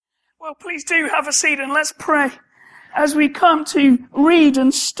Well, please do have a seat and let's pray as we come to read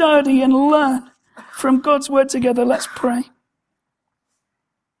and study and learn from God's word together. Let's pray.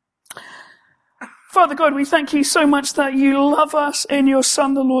 Father God, we thank you so much that you love us in your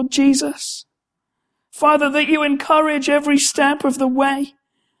Son, the Lord Jesus. Father, that you encourage every step of the way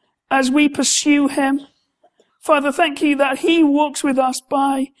as we pursue him. Father, thank you that he walks with us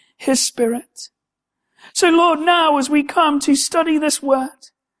by his Spirit. So Lord, now as we come to study this word,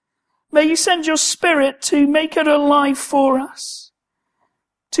 may you send your Spirit to make it alive for us,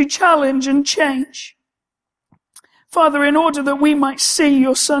 to challenge and change. Father, in order that we might see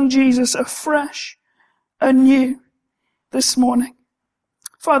your Son Jesus afresh, anew this morning.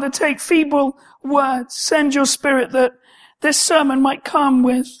 Father, take feeble words, send your Spirit that this sermon might come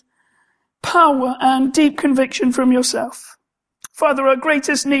with power and deep conviction from yourself. Father, our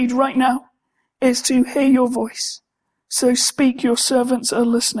greatest need right now is to hear your voice. So speak, your servants are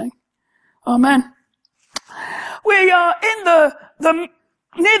listening. Amen. We are in the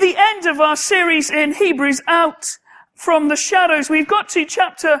near the end of our series in Hebrews, Out from the Shadows. We've got to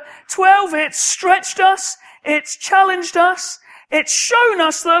chapter 12. It's stretched us. It's challenged us. It's shown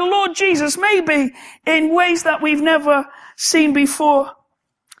us the Lord Jesus maybe in ways that we've never seen before.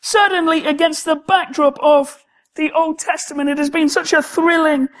 Certainly against the backdrop of the Old Testament, it has been such a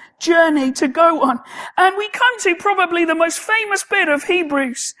thrilling journey to go on. And we come to probably the most famous bit of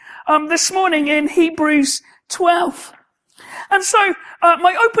Hebrews this morning in Hebrews 12. And so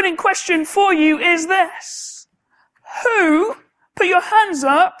my opening question for you is this. Who, put your hands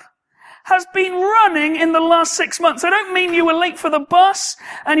up, has been running in the last 6 months? I don't mean you were late for the bus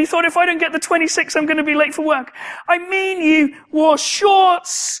and you thought if I don't get the 26 I'm going to be late for work. I mean you wore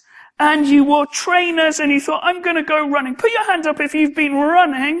shorts and you wore trainers and you thought I'm going to go running. Put your hand up if you've been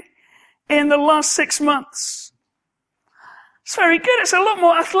running in the last 6 months. It's very good. It's a lot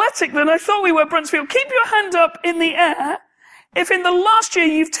more athletic than I thought we were, Brunsfield. Keep your hand up in the air if in the last year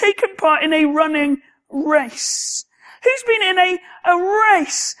you've taken part in a running race. Who's been in a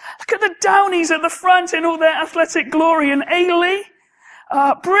race? Look at the Downies at the front in all their athletic glory. And Ailey,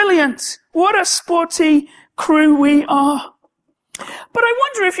 brilliant. What a sporty crew we are. But I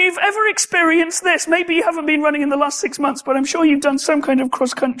wonder if you've ever experienced this. Maybe you haven't been running in the last 6 months, but I'm sure you've done some kind of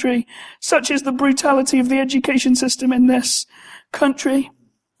cross-country, such as the brutality of the education system in this country.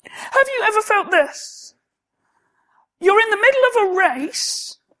 Have you ever felt this? You're in the middle of a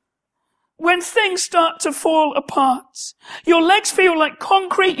race when things start to fall apart. Your legs feel like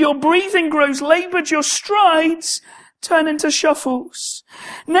concrete, your breathing grows labored, your strides turn into shuffles.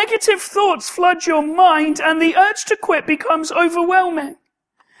 Negative thoughts flood your mind and the urge to quit becomes overwhelming.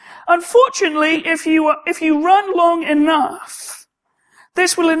 Unfortunately, if you run long enough,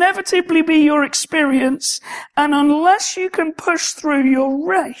 this will inevitably be your experience, and unless you can push through, your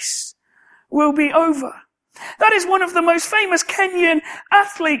race will be over. That is one of the most famous Kenyan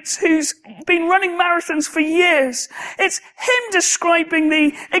athletes who's been running marathons for years. It's him describing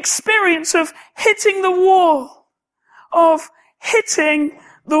the experience of hitting the wall.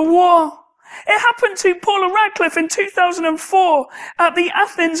 It happened to Paula Radcliffe in 2004 at the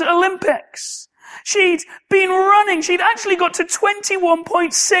Athens Olympics. She'd been running. She'd actually got to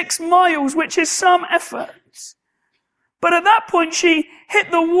 21.6 miles, which is some effort. But at that point, she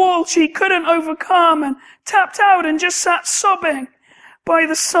hit the wall she couldn't overcome and tapped out and just sat sobbing by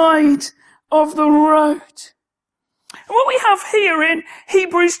the side of the road. And what we have here in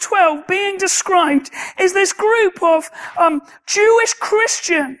Hebrews 12 being described is this group of Jewish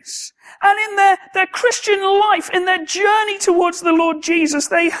Christians. And in their Christian life, in their journey towards the Lord Jesus,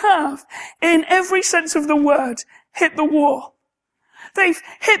 they have, in every sense of the word, hit the wall. They've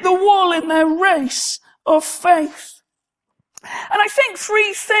hit the wall in their race of faith. And I think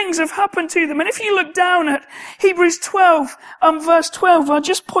three things have happened to them. And if you look down at Hebrews 12, verse 12, I'll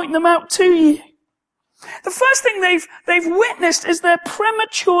just point them out to you. The first thing they've witnessed is they're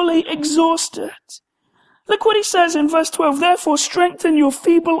prematurely exhausted. Look what he says in verse 12. Therefore, strengthen your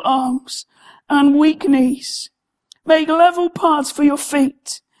feeble arms and weak knees. Make level paths for your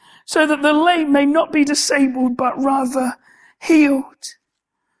feet, so that the lame may not be disabled, but rather healed.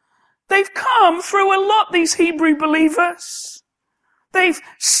 They've come through a lot, these Hebrew believers. They've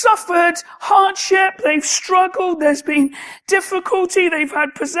suffered hardship, they've struggled, there's been difficulty, they've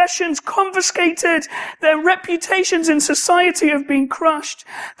had possessions confiscated, their reputations in society have been crushed.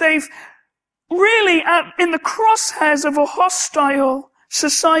 They've really in the crosshairs of a hostile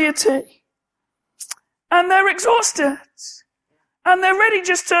society. And they're exhausted. And they're ready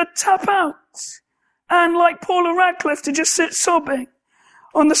just to tap out. And like Paula Radcliffe, to just sit sobbing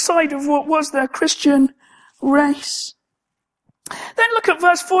on the side of what was their Christian race. Then look at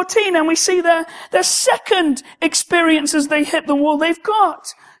verse 14 and we see their second experience as they hit the wall. They've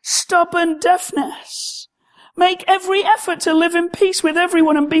got stubborn deafness. Make every effort to live in peace with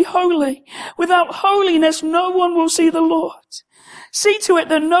everyone and be holy. Without holiness, no one will see the Lord. See to it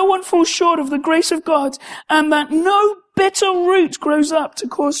that no one falls short of the grace of God and that no bitter root grows up to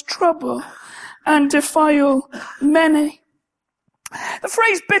cause trouble and defile many. The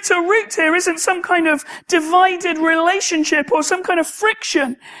phrase bitter root here isn't some kind of divided relationship or some kind of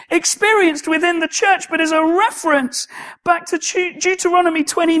friction experienced within the church, but is a reference back to Deuteronomy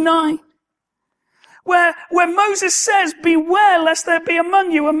 29, where Moses says, beware lest there be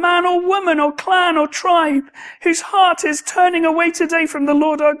among you a man or woman or clan or tribe whose heart is turning away today from the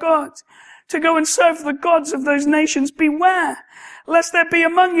Lord our God to go and serve the gods of those nations. Beware lest there be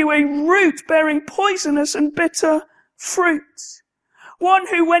among you a root bearing poisonous and bitter fruit. One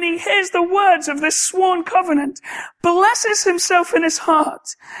who, when he hears the words of this sworn covenant, blesses himself in his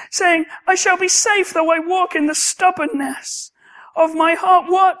heart, saying, I shall be safe though I walk in the stubbornness of my heart.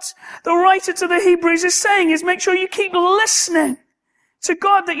 What the writer to the Hebrews is saying is make sure you keep listening to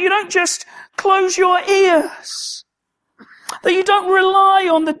God, that you don't just close your ears, that you don't rely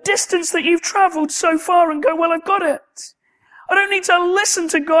on the distance that you've traveled so far and go, well, I've got it. I don't need to listen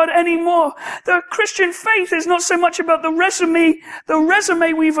to God anymore. The Christian faith is not so much about the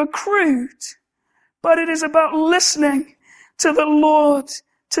resume we've accrued, but it is about listening to the Lord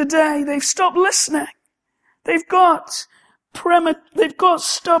today. They've stopped listening. They've got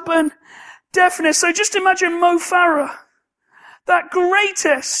stubborn deafness. So just imagine Mo Farah, that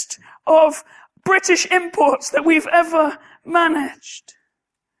greatest of British imports that we've ever managed,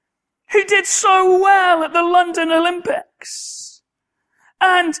 who did so well at the London Olympics.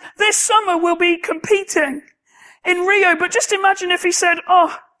 And this summer we'll be competing in Rio. But just imagine if he said,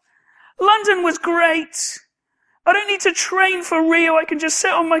 London was great. I don't need to train for Rio. I can just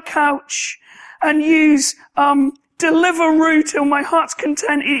sit on my couch and use Deliveroo till my heart's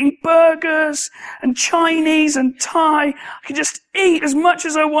content, eating burgers and Chinese and Thai. I can just eat as much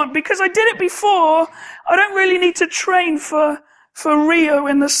as I want because I did it before. I don't really need to train for Rio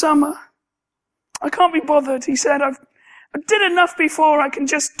in the summer. I can't be bothered, he said. I did enough before, I can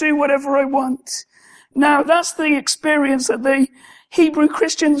just do whatever I want. Now, that's the experience that the Hebrew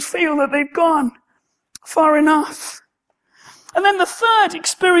Christians feel, that they've gone far enough. And then the third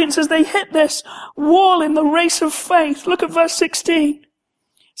experience as they hit this wall in the race of faith. Look at verse 16.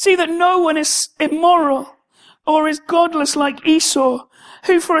 See that no one is immoral or is godless like Esau,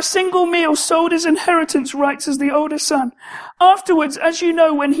 who for a single meal sold his inheritance rights as the older son. Afterwards, as you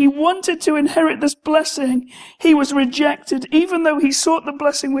know, when he wanted to inherit this blessing, he was rejected, even though he sought the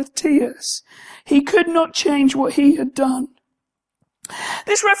blessing with tears. He could not change what he had done.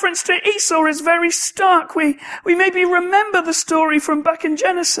 This reference to Esau is very stark. We maybe remember the story from back in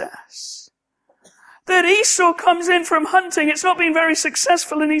Genesis. That Esau comes in from hunting, it's not been very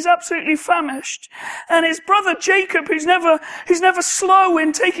successful, and he's absolutely famished. And his brother Jacob, who's never slow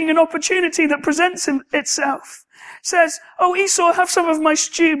in taking an opportunity that presents itself, says, Esau, have some of my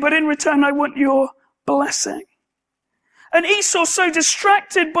stew, but in return I want your blessing. And Esau, so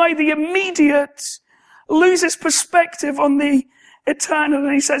distracted by the immediate, loses perspective on the eternal,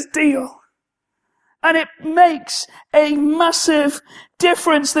 and he says, deal. And it makes a massive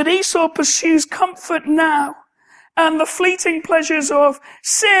difference that Esau pursues comfort now and the fleeting pleasures of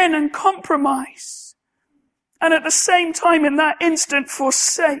sin and compromise. And at the same time, in that instant,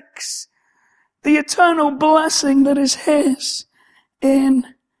 forsakes the eternal blessing that is his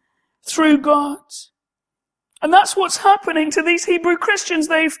through God. And that's what's happening to these Hebrew Christians.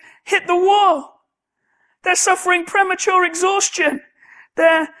 They've hit the wall. They're suffering premature exhaustion.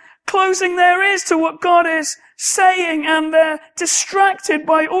 They're closing their ears to what God is saying, and they're distracted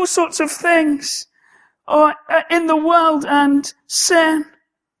by all sorts of things in the world and sin.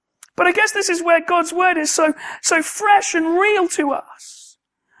 But I guess this is where God's word is so fresh and real to us,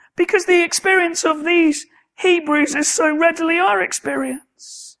 because the experience of these Hebrews is so readily our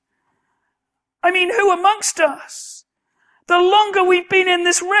experience. I mean, who amongst us, the longer we've been in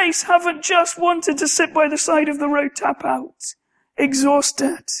this race, haven't just wanted to sit by the side of the road, tap out,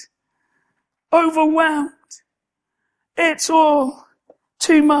 exhausted, overwhelmed? It's all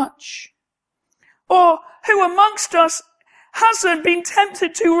too much. Or who amongst us hasn't been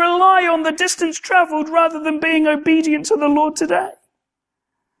tempted to rely on the distance traveled rather than being obedient to the Lord today?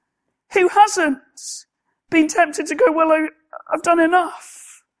 Who hasn't been tempted to go, well, I've done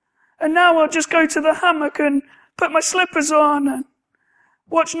enough, and now I'll just go to the hammock and put my slippers on and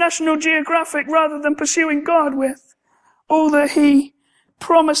watch National Geographic rather than pursuing God with all that he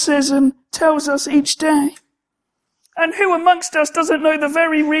promises and tells us each day? And who amongst us doesn't know the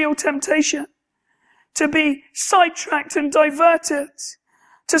very real temptation to be sidetracked and diverted,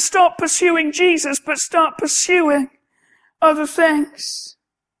 to stop pursuing Jesus but start pursuing other things,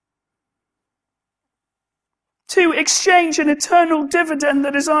 to exchange an eternal dividend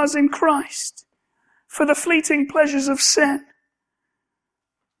that is ours in Christ for the fleeting pleasures of sin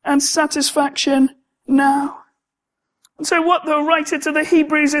and satisfaction now. And so what the writer to the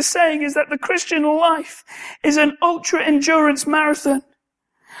Hebrews is saying is that the Christian life is an ultra-endurance marathon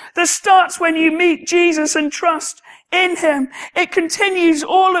that starts when you meet Jesus and trust in him. It continues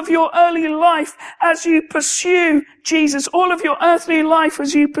all of your early life as you pursue Jesus, all of your earthly life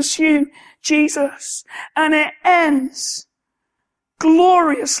as you pursue Jesus. And it ends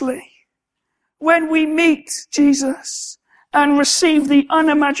gloriously when we meet Jesus and receive the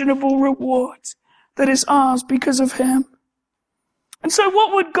unimaginable reward that is ours because of him. And so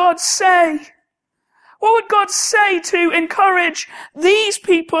what would God say? What would God say to encourage these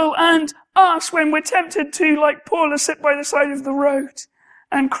people and us when we're tempted to, like Paula, sit by the side of the road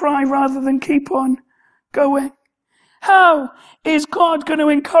and cry rather than keep on going? How is God going to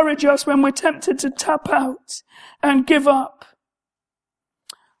encourage us when we're tempted to tap out and give up?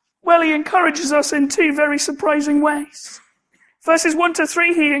 Well, he encourages us in two very surprising ways. Verses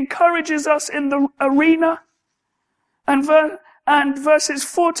 1-3, he encourages us in the arena, and verses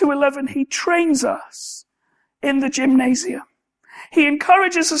 4-11, he trains us in the gymnasium. He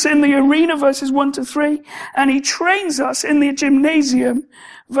encourages us in the arena, verses 1-3, and he trains us in the gymnasium,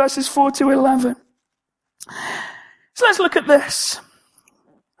 verses 4-11. So let's look at this.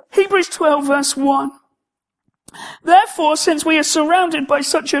 Hebrews 12, verse 1. Therefore, since we are surrounded by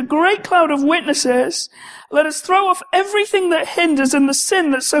such a great cloud of witnesses, let us throw off everything that hinders and the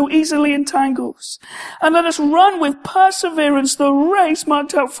sin that so easily entangles. And let us run with perseverance the race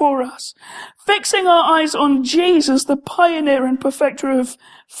marked out for us, fixing our eyes on Jesus, the pioneer and perfecter of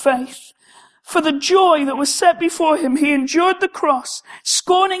faith. For the joy that was set before him, he endured the cross,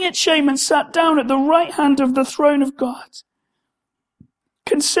 scorning its shame, and sat down at the right hand of the throne of God.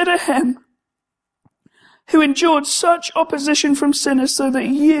 Consider him who endured such opposition from sinners, so that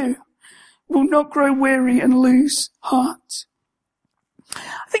you will not grow weary and lose heart.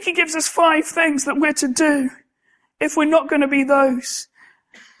 I think he gives us 5 things that we're to do if we're not going to be those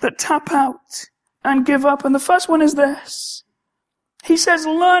that tap out and give up. And the first one is this. He says,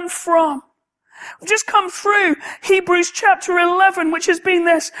 learn from. We've just come through Hebrews chapter 11, which has been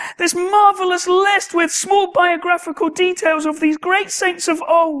this marvelous list with small biographical details of these great saints of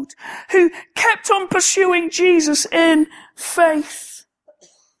old who kept on pursuing Jesus in faith.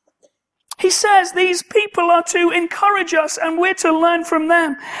 He says these people are to encourage us and we're to learn from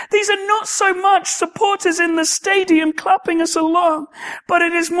them. These are not so much supporters in the stadium clapping us along, but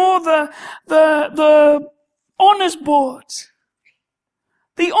it is more the honors board.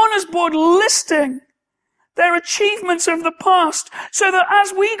 The honors board listing their achievements of the past so that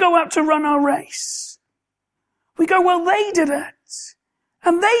as we go out to run our race, we go, well, they did it.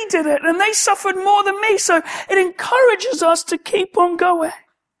 And they did it. And they suffered more than me. So it encourages us to keep on going.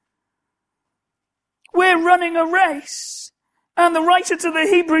 We're running a race. And the writer to the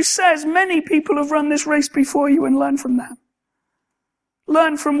Hebrews says, many people have run this race before you, and learn from them.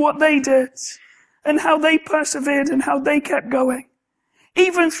 Learn from what they did and how they persevered and how they kept going.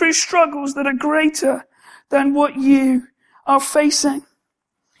 Even through struggles that are greater than what you are facing.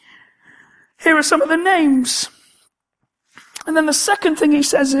 Here are some of the names. And then the second thing he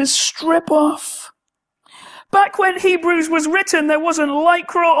says is strip off. Back when Hebrews was written, there wasn't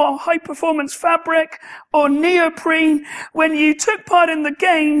lycra or high-performance fabric or neoprene. When you took part in the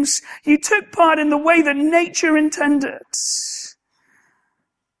games, you took part in the way that nature intended.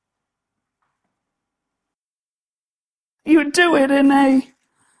 You would do it in a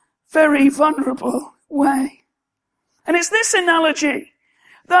very vulnerable way. And it's this analogy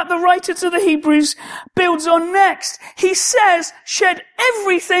that the writer to the Hebrews builds on next. He says, shed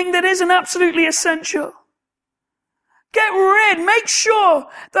everything that isn't absolutely essential. Get rid, make sure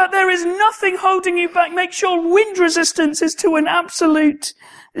that there is nothing holding you back. Make sure wind resistance is to an absolute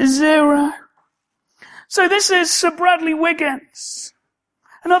 0. So this is Sir Bradley Wiggins.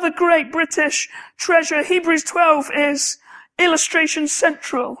 Another great British treasure. Hebrews 12 is illustration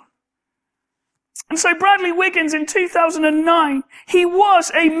central. And so Bradley Wiggins in 2009, he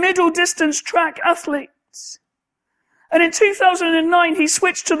was a middle distance track athlete. And in 2009, he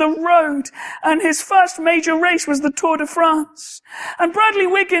switched to the road, and his first major race was the Tour de France. And Bradley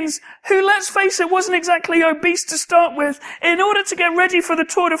Wiggins, who, let's face it, wasn't exactly obese to start with, in order to get ready for the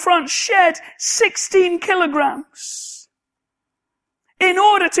Tour de France, shed 16 kilograms. in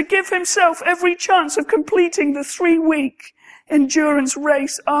order to give himself every chance of completing the 3-week endurance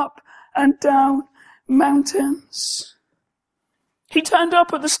race up and down mountains. He turned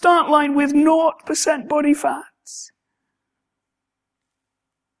up at the start line with 0% body fat.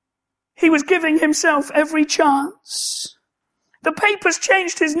 He was giving himself every chance. The papers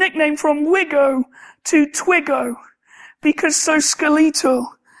changed his nickname from Wiggo to Twiggo because so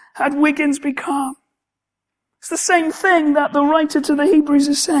skeletal had Wiggins become. It's the same thing that the writer to the Hebrews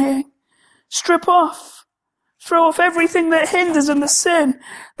is saying. Strip off. Throw off everything that hinders and the sin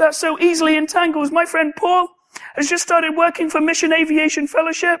that so easily entangles. My friend Paul has just started working for Mission Aviation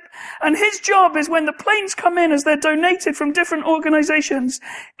Fellowship, and his job is when the planes come in as they're donated from different organizations,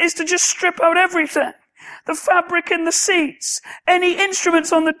 is to just strip out everything. The fabric in the seats, any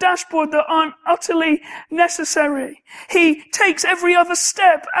instruments on the dashboard that aren't utterly necessary. He takes every other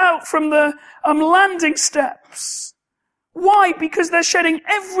step out from the landing steps. Why? Because they're shedding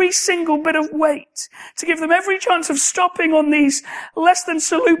every single bit of weight to give them every chance of stopping on these less than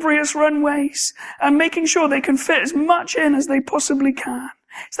salubrious runways and making sure they can fit as much in as they possibly can.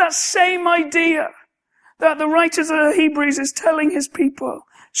 It's that same idea that the writer of the Hebrews is telling his people.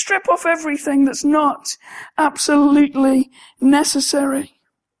 Strip off everything that's not absolutely necessary.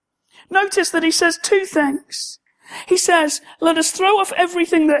 Notice that he says 2 things. He says, let us throw off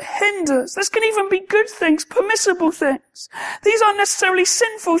everything that hinders. This can even be good things, permissible things. These aren't necessarily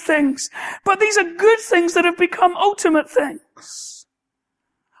sinful things, but these are good things that have become ultimate things.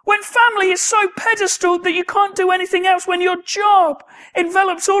 When family is so pedestaled that you can't do anything else, when your job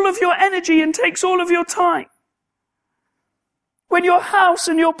envelops all of your energy and takes all of your time, when your house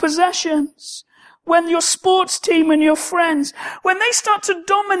and your possessions, when your sports team and your friends, when they start to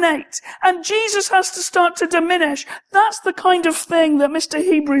dominate and Jesus has to start to diminish, that's the kind of thing that Mr.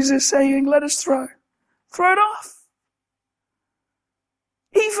 Hebrews is saying, let us throw. Throw it off.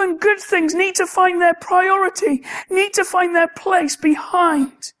 Even good things need to find their priority, need to find their place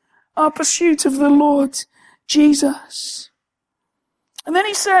behind our pursuit of the Lord Jesus. And then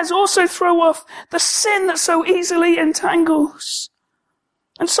he says, also throw off the sin that so easily entangles.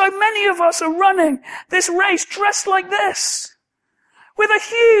 And so many of us are running this race dressed like this, with a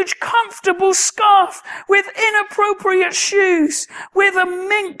huge, comfortable scarf, with inappropriate shoes, with a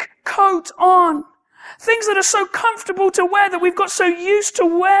mink coat on. Things that are so comfortable to wear that we've got so used to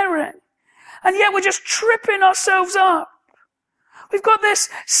wearing. And yet we're just tripping ourselves up. We've got this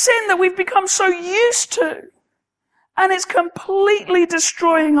sin that we've become so used to. And it's completely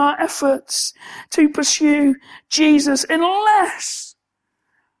destroying our efforts to pursue Jesus unless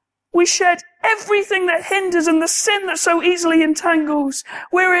we shed everything that hinders and the sin that so easily entangles.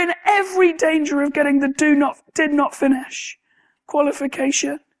 We're in every danger of getting the did not finish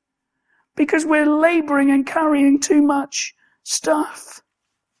qualification because we're laboring and carrying too much stuff.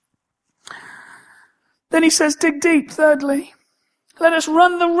 Then he says, dig deep, thirdly. Let us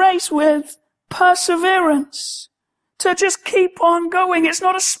run the race with perseverance. To just keep on going. It's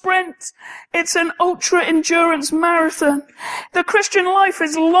not a sprint. It's an ultra-endurance marathon. The Christian life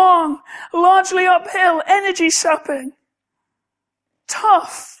is long, largely uphill, energy-sapping,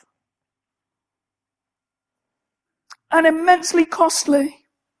 tough, and immensely costly.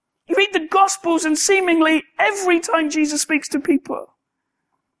 You read the Gospels and seemingly every time Jesus speaks to people,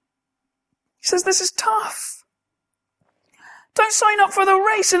 he says this is tough. Don't sign up for the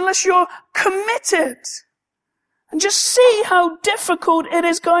race unless you're committed. And just see how difficult it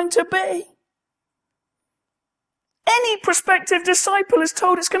is going to be. Any prospective disciple is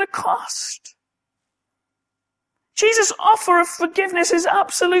told it's going to cost. Jesus' offer of forgiveness is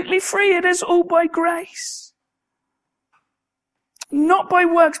absolutely free. It is all by grace. Not by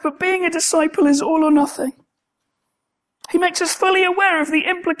works, but being a disciple is all or nothing. He makes us fully aware of the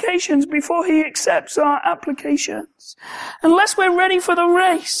implications before he accepts our applications. Unless we're ready for the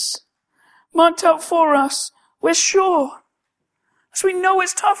race marked out for us, we're sure. As we know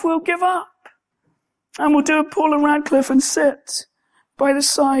it's tough, we'll give up. And we'll do a Paula Radcliffe and sit by the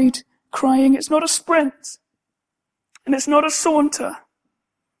side crying. It's not a sprint. And it's not a saunter.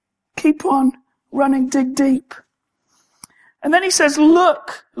 Keep on running, dig deep. And then he says,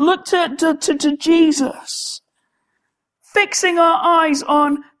 look to Jesus. Fixing our eyes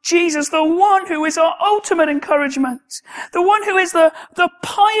on Jesus, the one who is our ultimate encouragement, the one who is the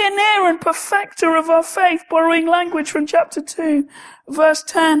pioneer and perfecter of our faith, borrowing language from chapter 2, verse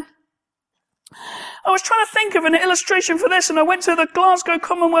 10. I was trying to think of an illustration for this, and I went to the Glasgow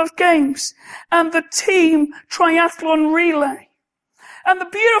Commonwealth Games and the team triathlon relay. And the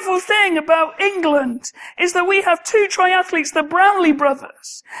beautiful thing about England is that we have two triathletes, the Brownlee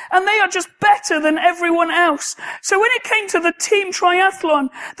brothers, and they are just better than everyone else. So when it came to the team triathlon,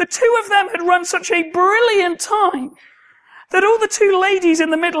 the two of them had run such a brilliant time that all the two ladies in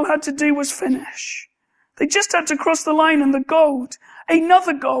the middle had to do was finish. They just had to cross the line, and the gold,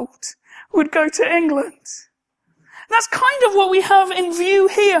 another gold, would go to England. That's kind of what we have in view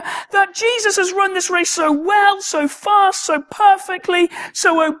here, that Jesus has run this race so well, so fast, so perfectly,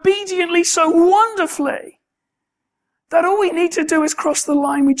 so obediently, so wonderfully, that all we need to do is cross the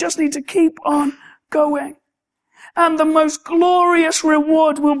line. We just need to keep on going. And the most glorious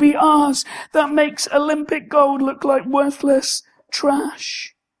reward will be ours that makes Olympic gold look like worthless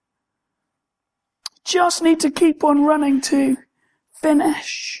trash. Just need to keep on running to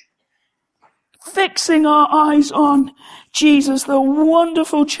finish. Fixing our eyes on Jesus, the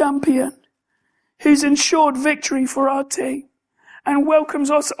wonderful champion who's ensured victory for our team and welcomes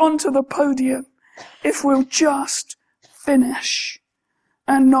us onto the podium if we'll just finish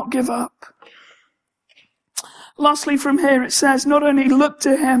and not give up. Lastly, from here it says, not only look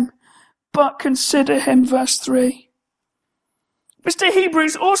to him, but consider him, verse 3. Mr.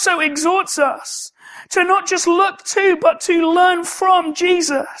 Hebrews also exhorts us to not just look to, but to learn from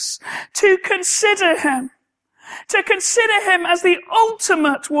Jesus, to consider him as the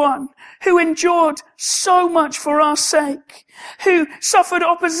ultimate one who endured so much for our sake, who suffered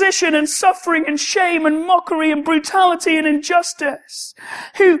opposition and suffering and shame and mockery and brutality and injustice,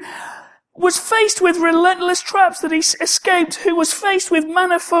 who was faced with relentless traps that he escaped, who was faced with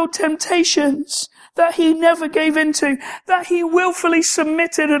manifold temptations that he never gave into, that he willfully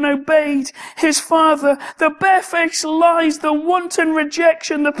submitted and obeyed his Father, the barefaced lies, the wanton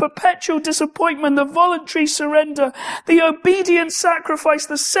rejection, the perpetual disappointment, the voluntary surrender, the obedient sacrifice,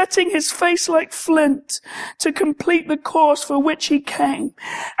 the setting his face like flint to complete the course for which he came.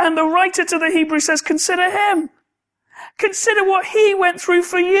 And the writer to the Hebrews says, consider him. Consider what he went through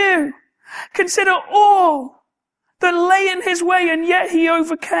for you. Consider all that lay in his way, and yet he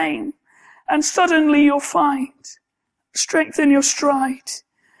overcame. And suddenly you'll find strength in your stride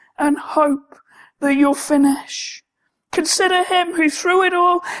and hope that you'll finish. Consider him who through it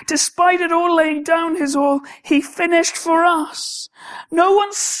all, despite it all, laying down his all, he finished for us. No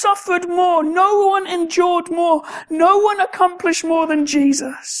one suffered more. No one endured more. No one accomplished more than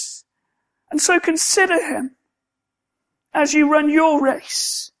Jesus. And so consider him as you run your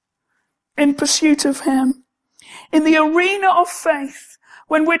race in pursuit of him. In the arena of faith,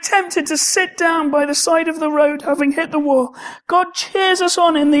 when we're tempted to sit down by the side of the road having hit the wall, God cheers us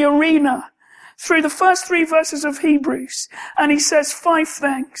on in the arena through the first 3 verses of Hebrews, and he says 5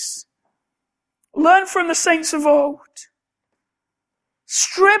 things. Learn from the saints of old.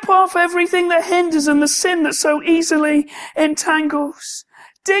 Strip off everything that hinders and the sin that so easily entangles.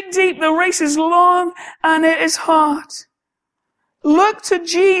 Dig deep, the race is long and it is hard. Look to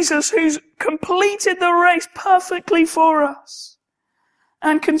Jesus who's completed the race perfectly for us.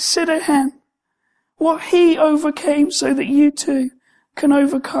 And consider him, what he overcame so that you too can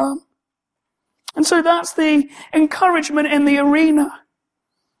overcome. And so that's the encouragement in the arena.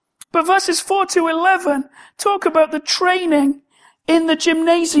 But verses 4 to 11 talk about the training in the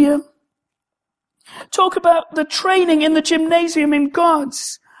gymnasium. Talk about the training in the gymnasium in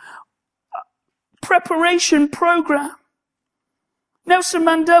God's preparation program. Nelson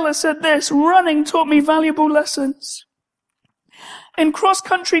Mandela said this, running taught me valuable lessons. In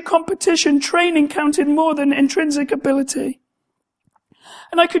cross-country competition, training counted more than intrinsic ability.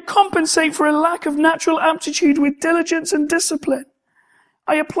 And I could compensate for a lack of natural aptitude with diligence and discipline.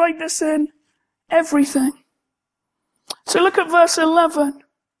 I applied this in everything. So look at verse 11.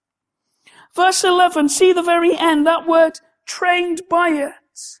 Verse 11, see the very end, that word trained by it.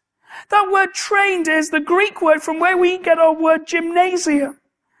 That word trained is the Greek word from where we get our word gymnasium.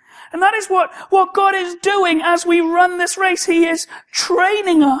 And that is what God is doing as we run this race. He is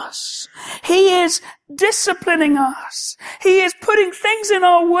training us. He is disciplining us. He is putting things in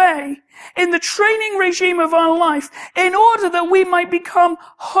our way in the training regime of our life in order that we might become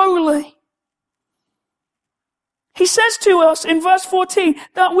holy. He says to us in verse 14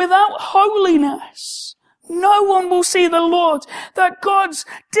 that without holiness, no one will see the Lord. That God's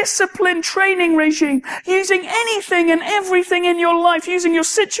discipline training regime, using anything and everything in your life, using your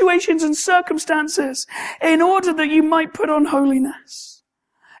situations and circumstances, in order that you might put on holiness.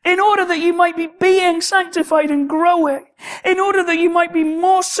 In order that you might be being sanctified and growing. In order that you might be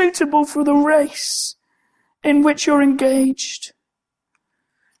more suitable for the race in which you're engaged.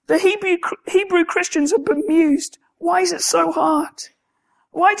 The Hebrew Christians are bemused. Why is it so hard?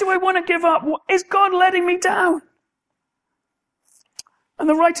 Why do I want to give up? Is God letting me down? And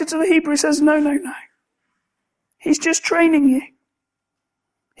the writer to the Hebrews says, no. He's just training you.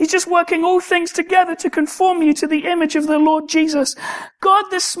 He's just working all things together to conform you to the image of the Lord Jesus. God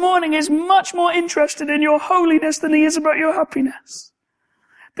this morning is much more interested in your holiness than he is about your happiness.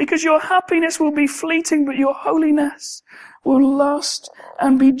 Because your happiness will be fleeting, but your holiness will last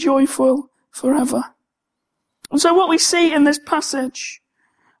and be joyful forever. And so what we see in this passage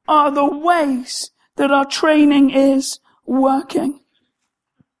are the ways that our training is working.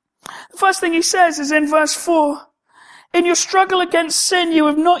 The first thing he says is in verse 4, in your struggle against sin, you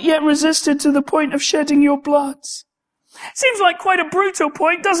have not yet resisted to the point of shedding your blood. Seems like quite a brutal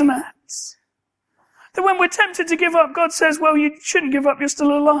point, doesn't it? That when we're tempted to give up, God says, well, you shouldn't give up, you're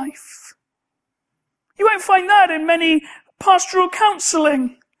still alive. You won't find that in many pastoral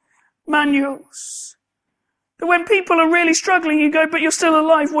counselling manuals. That when people are really struggling, you go, but you're still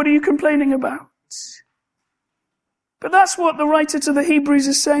alive, what are you complaining about? But that's what the writer to the Hebrews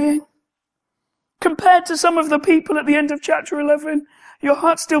is saying. Compared to some of the people at the end of chapter 11, your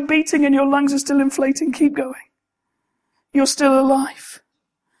heart's still beating and your lungs are still inflating. Keep going. You're still alive.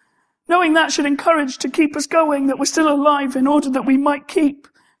 Knowing that should encourage to keep us going, that we're still alive in order that we might keep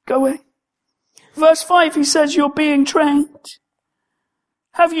going. Verse 5, he says, you're being trained.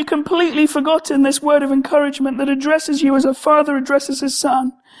 Have you completely forgotten this word of encouragement that addresses you as a father addresses his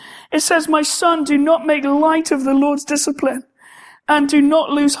son? It says, my son, do not make light of the Lord's discipline, and do not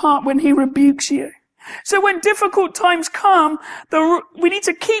lose heart when he rebukes you. So when difficult times come, we need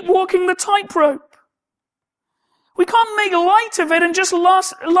to keep walking the tightrope. We can't make light of it and just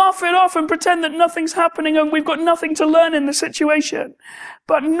laugh it off and pretend that nothing's happening and we've got nothing to learn in the situation.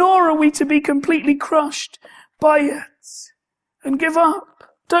 But nor are we to be completely crushed by it and give up.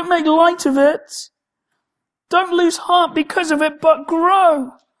 Don't make light of it. Don't lose heart because of it, but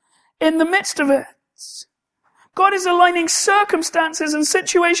grow in the midst of it. God is aligning circumstances and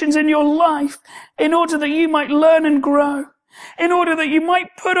situations in your life in order that you might learn and grow, in order that you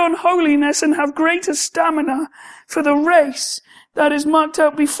might put on holiness and have greater stamina for the race that is marked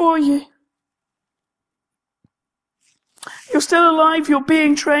out before you. You're still alive, you're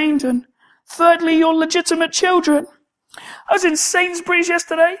being trained, and thirdly, you're legitimate children. I was in Sainsbury's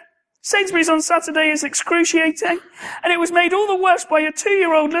yesterday. Sainsbury's on Saturday is excruciating, and it was made all the worse by a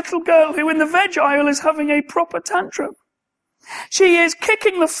 2-year-old little girl who in the veg aisle is having a proper tantrum. She is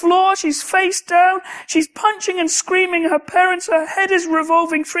kicking the floor, she's face down, she's punching and screaming at her parents, her head is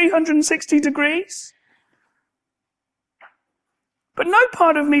revolving 360 degrees. But no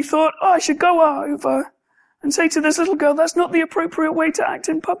part of me thought, I should go over and say to this little girl, that's not the appropriate way to act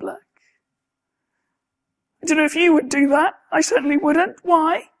in public. I don't know if you would do that. I certainly wouldn't.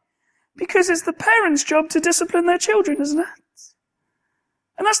 Why? Because it's the parents' job to discipline their children, isn't it?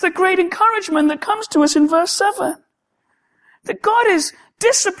 And that's the great encouragement that comes to us in verse 7. That God is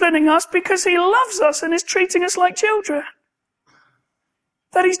disciplining us because he loves us and is treating us like children.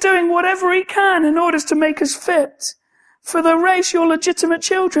 That he's doing whatever he can in order to make us fit for the race, your legitimate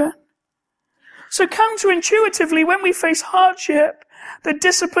children. So counterintuitively, when we face hardship, the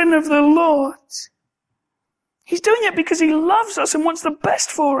discipline of the Lord, he's doing it because he loves us and wants the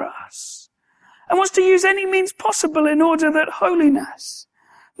best for us, and wants to use any means possible in order that holiness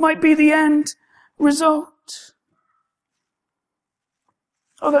might be the end result.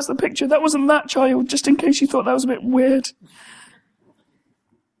 Oh, that's the picture. That wasn't that child, just in case you thought that was a bit weird.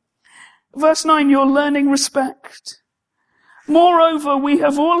 Verse 9, you're learning respect. Moreover, we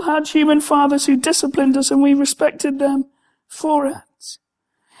have all had human fathers who disciplined us, and we respected them for it.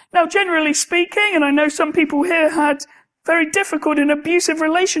 Now, generally speaking, and I know some people here had very difficult and abusive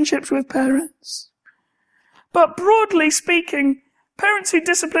relationships with parents, but broadly speaking, parents who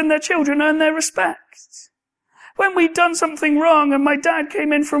discipline their children earn their respect. When we'd done something wrong and my dad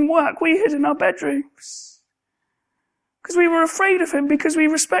came in from work, we hid in our bedrooms because we were afraid of him, because we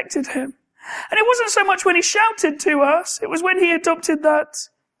respected him. And it wasn't so much when he shouted to us, it was when he adopted that,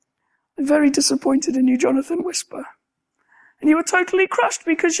 I'm very disappointed in you, Jonathan, whisper. And you were totally crushed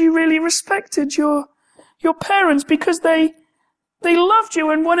because you really respected your parents, because they loved you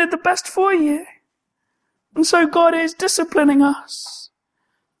and wanted the best for you. And so God is disciplining us.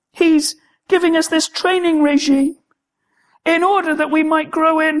 He's giving us this training regime in order that we might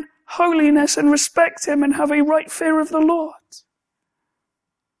grow in holiness and respect him and have a right fear of the Lord.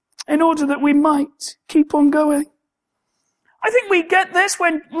 In order that we might keep on going. I think we get this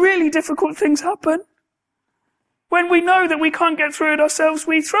when really difficult things happen. When we know that we can't get through it ourselves,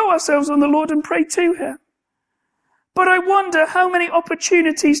 we throw ourselves on the Lord and pray to him. But I wonder how many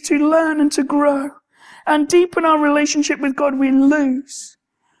opportunities to learn and to grow and deepen our relationship with God we lose.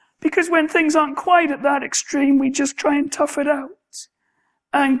 Because when things aren't quite at that extreme, we just try and tough it out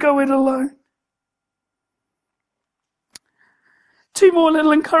and go it alone. 2 more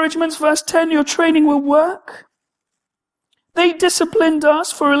little encouragements. Verse 10, your training will work. They disciplined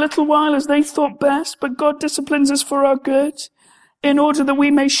us for a little while as they thought best, but God disciplines us for our good, in order that we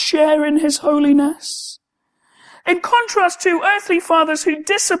may share in his holiness. In contrast to earthly fathers who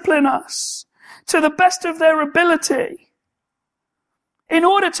discipline us to the best of their ability, in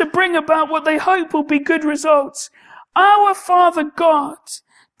order to bring about what they hope will be good results, our Father God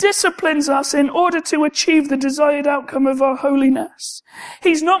disciplines us in order to achieve the desired outcome of our holiness.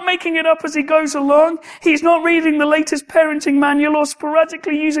 He's not making it up as he goes along. He's not reading the latest parenting manual or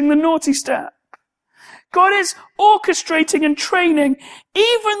sporadically using the naughty step. God is orchestrating and training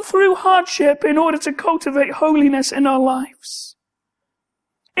even through hardship in order to cultivate holiness in our lives.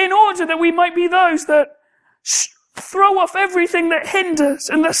 In order that we might be those that throw off everything that hinders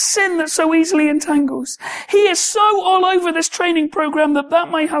and the sin that so easily entangles. He is so all over this training program that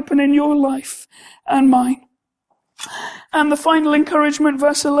might happen in your life and mine. And the final encouragement,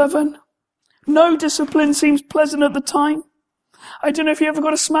 verse 11. No discipline seems pleasant at the time. I don't know if you ever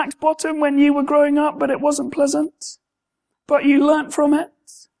got a smacked bottom when you were growing up, but it wasn't pleasant. But you learnt from it.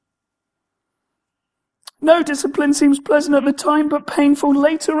 No discipline seems pleasant at the time, but painful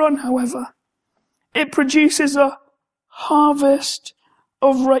later on, however. It produces a harvest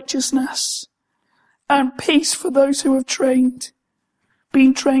of righteousness and peace for those who have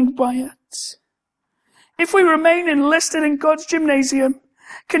been trained by it. If we remain enlisted in God's gymnasium,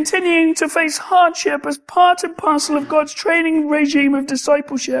 continuing to face hardship as part and parcel of God's training regime of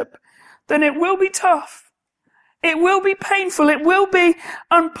discipleship, then it will be tough. It will be painful. It will be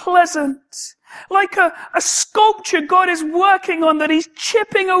unpleasant. Like a sculpture God is working on that he's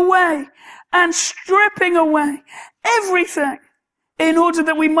chipping away and stripping away everything in order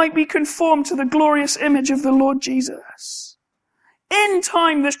that we might be conformed to the glorious image of the Lord Jesus. In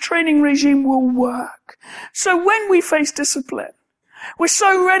time, this training regime will work. So when we face discipline, we're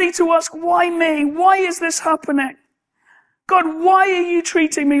so ready to ask, why me? Why is this happening? God, why are you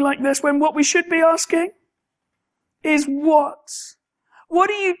treating me like this? When what we should be asking is what? What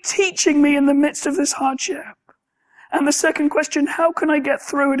are you teaching me in the midst of this hardship? And the second question, how can I get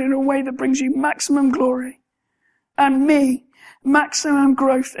through it in a way that brings you maximum glory and me maximum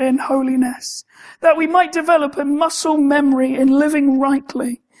growth in holiness, that we might develop a muscle memory in living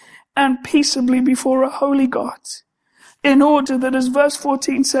rightly and peaceably before a holy God, in order that, as verse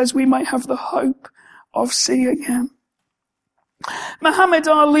 14 says, we might have the hope of seeing him. Muhammad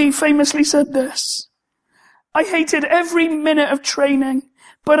Ali famously said this, I hated every minute of training,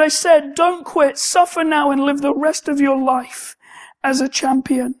 but I said, don't quit, suffer now and live the rest of your life as a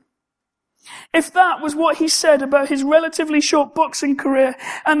champion. If that was what he said about his relatively short boxing career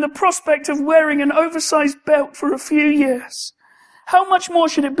and the prospect of wearing an oversized belt for a few years, how much more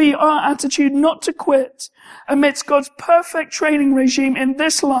should it be our attitude not to quit amidst God's perfect training regime in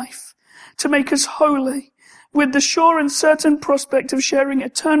this life to make us holy, with the sure and certain prospect of sharing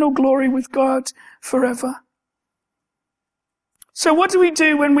eternal glory with God forever. So what do we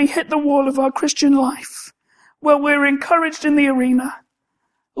do when we hit the wall of our Christian life? Well, we're encouraged in the arena.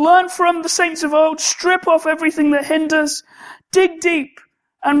 Learn from the saints of old, strip off everything that hinders, dig deep,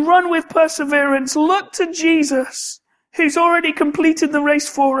 and run with perseverance. Look to Jesus, who's already completed the race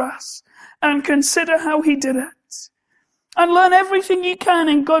for us, and consider how he did it. And learn everything you can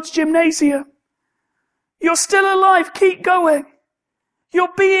in God's gymnasium. You're still alive, keep going.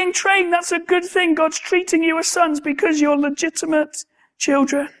 You're being trained, that's a good thing. God's treating you as sons because you're legitimate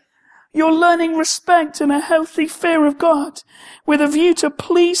children. You're learning respect and a healthy fear of God with a view to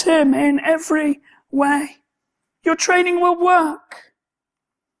please him in every way. Your training will work.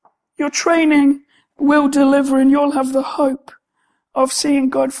 Your training will deliver, and you'll have the hope of seeing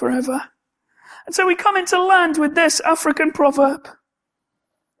God forever. And so we come into land with this African proverb.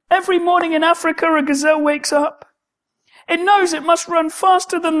 Every morning in Africa, a gazelle wakes up. It knows it must run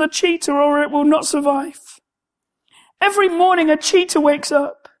faster than the cheetah or it will not survive. Every morning a cheetah wakes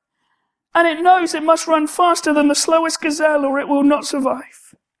up, and it knows it must run faster than the slowest gazelle or it will not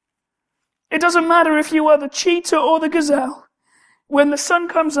survive. It doesn't matter if you are the cheetah or the gazelle. When the sun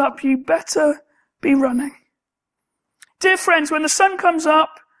comes up, you better be running. Dear friends, when the sun comes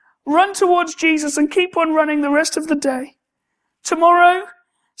up, run towards Jesus and keep on running the rest of the day. Tomorrow,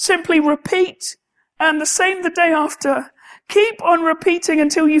 simply repeat, and the same the day after. Keep on repeating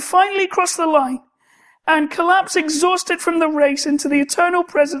until you finally cross the line and collapse exhausted from the race into the eternal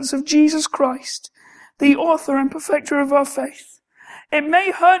presence of Jesus Christ, the author and perfecter of our faith. It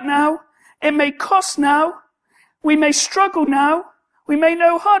may hurt now, it may cost now, we may struggle now, we may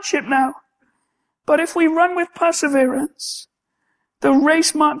know hardship now, but if we run with perseverance, the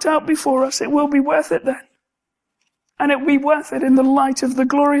race marked out before us, it will be worth it then. And it will be worth it in the light of the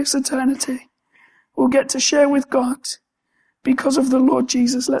glorious eternity we'll get to share with God because of the Lord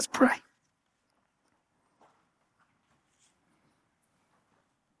Jesus. Let's pray.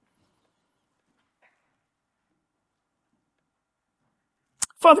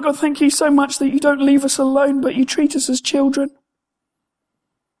 Father God, thank you so much that you don't leave us alone, but you treat us as children.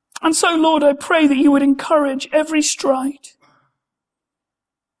 And so, Lord, I pray that you would encourage every stride.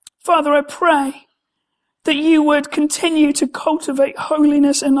 Father, I pray that you would continue to cultivate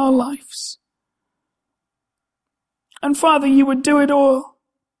holiness in our lives. And Father, you would do it all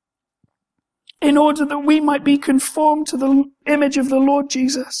in order that we might be conformed to the image of the Lord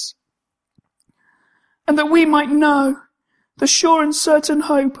Jesus. And that we might know the sure and certain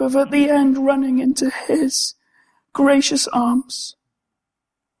hope of at the end running into his gracious arms.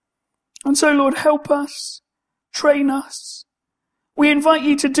 And so, Lord, help us, train us. We invite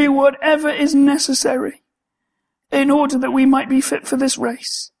you to do whatever is necessary in order that we might be fit for this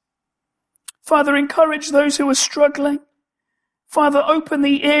race. Father, encourage those who are struggling. Father, open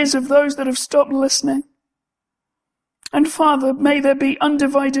the ears of those that have stopped listening. And Father, may there be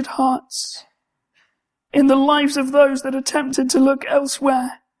undivided hearts in the lives of those that are tempted to look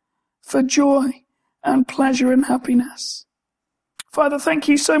elsewhere for joy and pleasure and happiness. Father, thank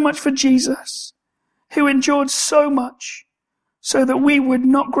you so much for Jesus, who endured so much so that we would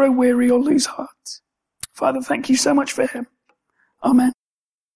not grow weary or lose heart. Father, thank you so much for him. Amen.